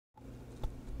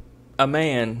A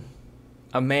man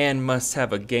must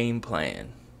have a game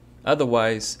plan.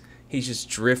 Otherwise, he's just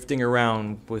drifting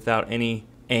around without any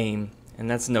aim, and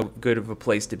that's no good of a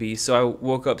place to be. So I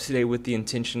woke up today with the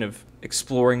intention of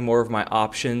exploring more of my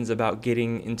options about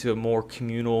getting into a more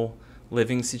communal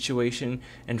living situation.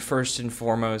 And first and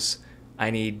foremost, I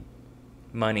need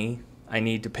money. I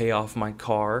need to pay off my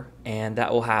car, and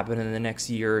that will happen in the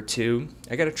next year or two.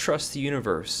 I gotta trust the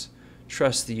universe.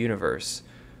 Trust the universe.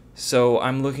 So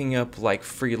I'm looking up like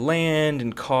free land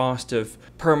and cost of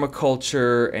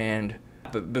permaculture,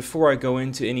 but before I go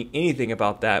into anything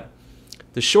about that,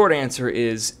 the short answer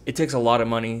is it takes a lot of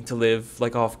money to live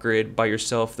like off-grid by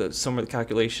yourself. Some of the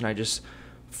calculation I just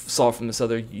saw from this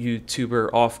other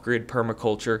YouTuber, Off-Grid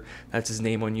Permaculture, that's his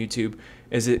name on YouTube,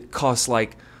 is it costs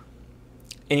like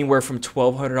anywhere from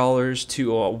 $1,200 to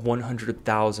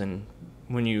 $100,000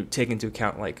 when you take into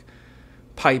account like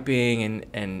piping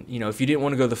and you know, if you didn't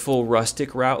want to go the full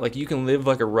rustic route, like you can live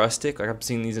like a rustic. Like I've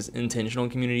seen these as intentional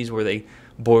communities where they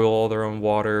boil all their own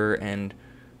water and,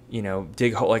 you know,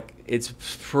 dig hole. Like it's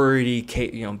pretty,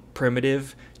 you know,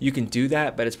 primitive. You can do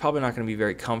that, but it's probably not going to be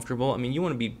very comfortable. I mean, you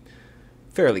want to be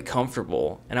fairly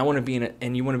comfortable, and I want to be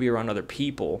and you want to be around other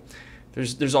people.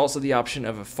 There's also the option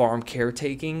of a farm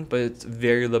caretaking, but it's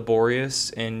very laborious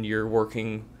and you're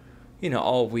working, you know,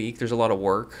 all week. There's a lot of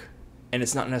work, and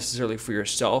it's not necessarily for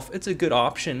yourself. It's a good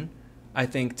option, I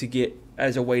think, to get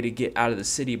as a way to get out of the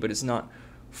city, but it's not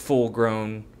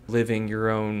full-grown living your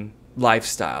own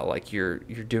lifestyle, like you're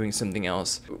doing something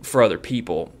else for other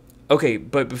people. Okay,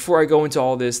 but before I go into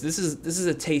all this is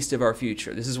a taste of our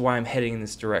future. This is why I'm heading in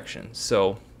this direction.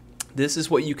 So this is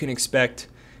what you can expect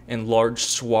in large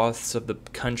swaths of the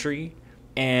country.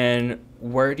 And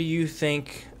where do you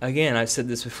think, again, I've said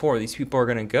this before, these people are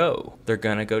going to go? They're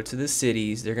going to go to the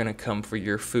cities. They're going to come for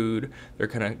your food. They're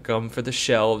going to come for the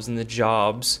shelves and the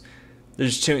jobs.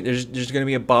 There's going to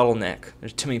be a bottleneck.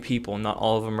 There's too many people, and not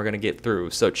all of them are going to get through.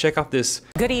 So check out this.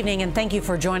 Good evening, and thank you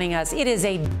for joining us. It is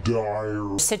a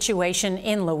dire situation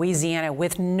in Louisiana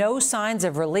with no signs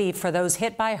of relief for those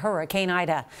hit by Hurricane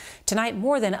Ida. Tonight,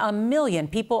 more than 1 million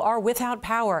people are without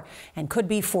power and could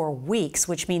be for weeks,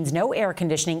 which means no air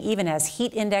conditioning, even as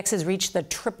heat indexes reach the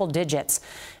triple digits.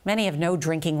 Many have no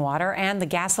drinking water, and the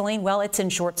gasoline, well, it's in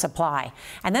short supply.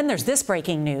 And then there's this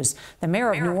breaking news. The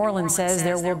mayor of New Orleans says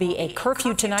there will be a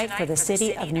curfew tonight for the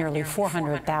city of nearly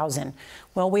 400,000.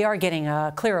 Well, we are getting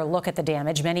a clearer look at the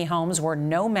damage. Many homes were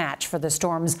no match for the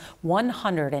storm's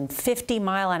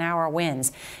 150-mile-an-hour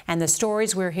winds. And the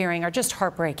stories we're hearing are just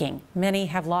heartbreaking. Many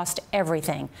have lost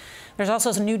everything. There's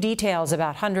also some new details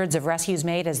about hundreds of rescues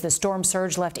made as the storm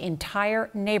surge left entire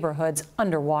neighborhoods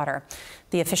underwater.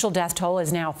 The official death toll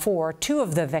is now 4. 2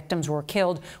 of the victims were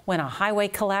killed when a highway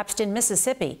collapsed in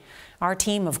Mississippi. Our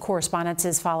team of correspondents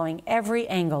is following every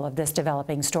angle of this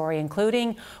developing story,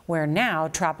 including where now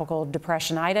Tropical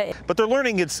Depression Ida. But they're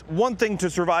learning it's one thing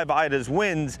to survive Ida's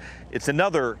winds, it's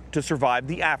another to survive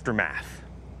the aftermath.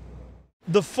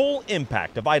 The full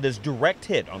impact of Ida's direct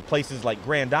hit on places like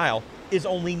Grand Isle is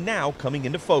only now coming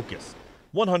into focus.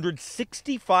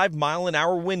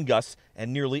 165-mile-an-hour wind gusts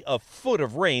and nearly a foot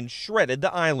of rain shredded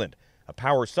the island. A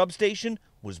power substation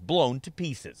was blown to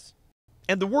pieces.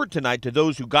 And the word tonight to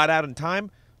those who got out in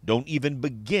time, don't even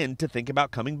begin to think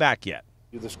about coming back yet.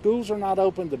 The schools are not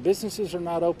open, the businesses are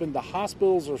not open, the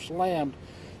hospitals are slammed.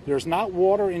 There's not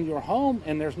water in your home,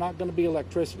 and there's not going to be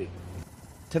electricity.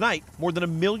 Tonight, more than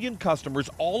 1 million customers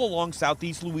all along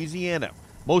southeast Louisiana,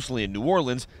 mostly in New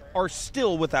Orleans, are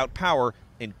still without power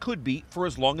and could be for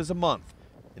as long as a month.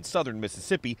 In southern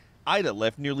Mississippi, Ida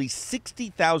left nearly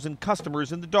 60,000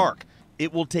 customers in the dark.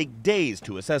 It will take days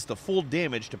to assess the full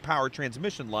damage to power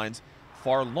transmission lines,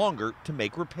 far longer to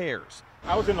make repairs.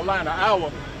 I was in the line an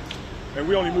hour, and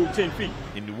we only moved 10 feet.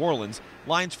 In New Orleans,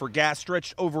 lines for gas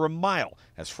stretched over a mile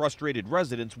as frustrated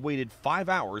residents waited 5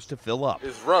 hours to fill up.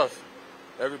 It's rough.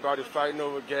 Everybody's fighting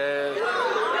over gas.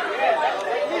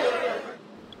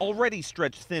 Already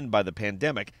stretched thin by the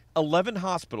pandemic, 11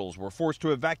 hospitals were forced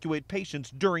to evacuate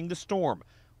patients during the storm.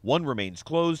 One remains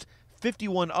closed.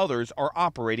 51 others are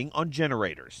operating on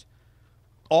generators.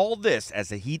 All this as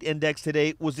the heat index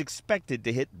today was expected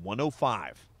to hit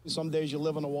 105. Some days you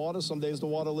live in the water, some days the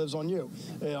water lives on you.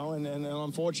 And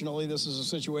unfortunately, this is a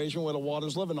situation where the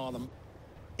water's living on them.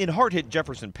 In hard-hit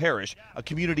Jefferson Parish, a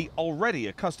community already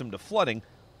accustomed to flooding,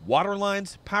 water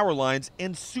lines, power lines,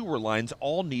 and sewer lines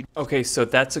all need. Okay, so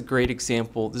that's a great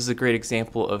example. This is a great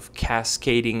example of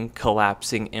cascading,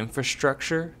 collapsing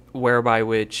infrastructure, whereby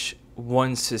which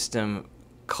one system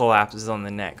collapses on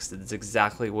the next. It's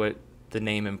exactly what the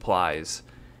name implies.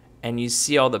 And you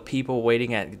see all the people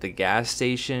waiting at the gas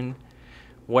station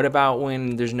What about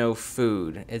when there's no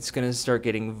food? It's going to start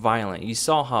getting violent. You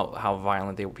saw how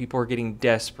violent they were. People are getting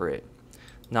desperate.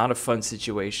 Not a fun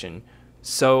situation.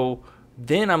 So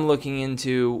then I'm looking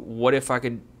into what if I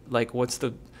could, like, what's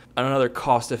another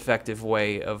cost-effective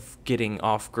way of getting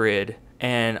off-grid?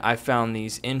 And I found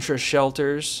these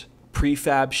intra-shelters,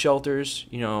 prefab shelters.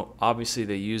 You know, obviously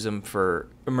they use them for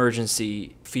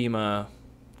emergency FEMA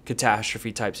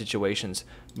catastrophe type situations,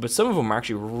 but some of them are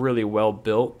actually really well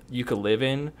built. You could live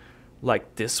in,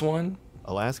 like this one.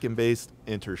 Alaskan-based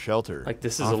Intershelter like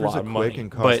this is a lot of money, quick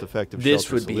and cost-effective this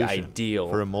shelter would be solution ideal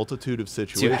for a multitude of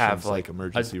situations to have like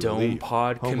emergency a dome relief,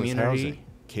 pod homeless community, housing,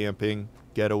 camping,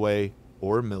 getaway,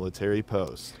 or military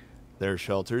post. Their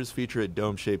shelters feature a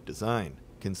dome-shaped design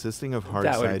consisting of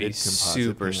hard-sided that would be composite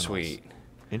super panels. sweet.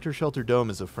 Intershelter dome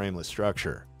is a frameless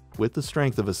structure with the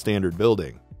strength of a standard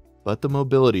building, but the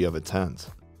mobility of a tent.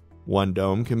 One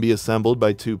dome can be assembled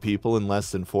by 2 people in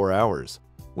less than 4 hours,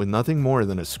 with nothing more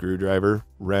than a screwdriver,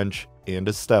 wrench, and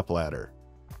a stepladder.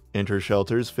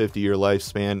 Intershelter's 50-year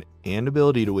lifespan and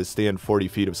ability to withstand 40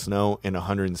 feet of snow and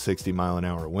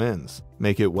 160-mile-an-hour winds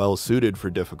make it well suited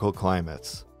for difficult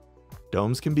climates.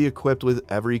 Domes can be equipped with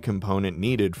every component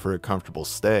needed for a comfortable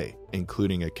stay,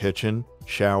 including a kitchen,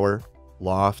 shower,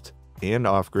 loft, and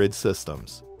off-grid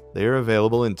systems. They are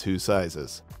available in 2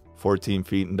 sizes, 14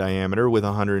 feet in diameter with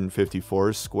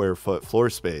 154 square foot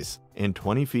floor space, and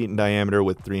 20 feet in diameter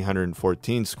with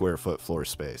 314 square foot floor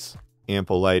space.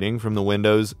 Ample lighting from the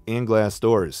windows and glass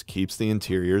doors keeps the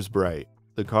interiors bright.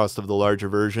 The cost of the larger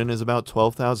version is about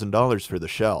 $12,000 for the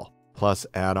shell, plus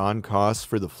add-on costs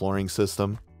for the flooring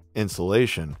system,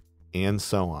 insulation, and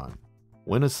so on.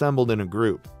 When assembled in a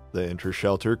group, the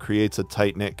Intershelter creates a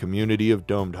tight-knit community of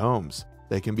domed homes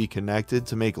that can be connected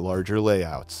to make larger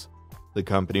layouts. The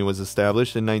company was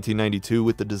established in 1992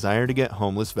 with the desire to get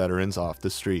homeless veterans off the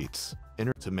streets,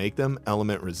 and to make them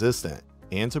element resistant,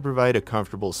 and to provide a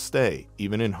comfortable stay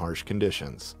even in harsh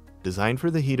conditions. Designed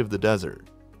for the heat of the desert,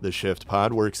 the shift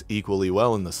pod works equally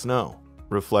well in the snow.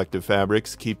 Reflective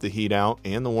fabrics keep the heat out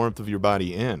and the warmth of your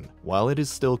body in while it is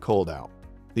still cold out.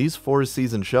 These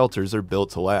 4-season shelters are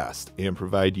built to last and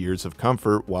provide years of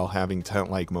comfort while having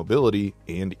tent-like mobility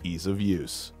and ease of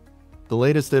use. The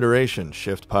latest iteration,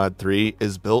 ShiftPod 3,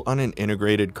 is built on an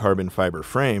integrated carbon fiber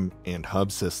frame and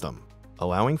hub system,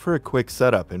 allowing for a quick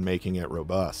setup and making it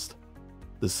robust.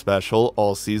 The special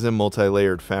all-season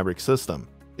multi-layered fabric system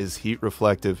is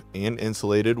heat-reflective and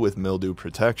insulated with mildew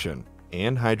protection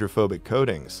and hydrophobic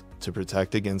coatings to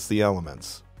protect against the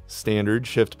elements. Standard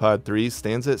ShiftPod 3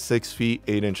 stands at 6 feet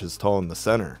 8 inches tall in the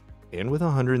center and with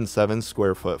 107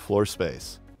 square foot floor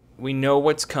space. We know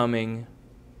what's coming.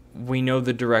 We know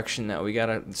the direction that we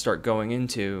gotta start going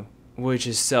into, which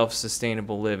is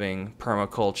self-sustainable living,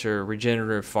 permaculture,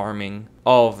 regenerative farming,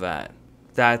 all of that.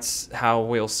 That's how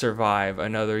we'll survive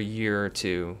another year or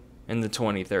two in the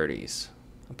 2030s.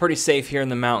 I'm pretty safe here in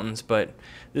the mountains, but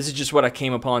this is just what I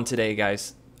came upon today,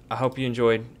 guys. I hope you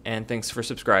enjoyed, and thanks for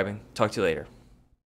subscribing. Talk to you later.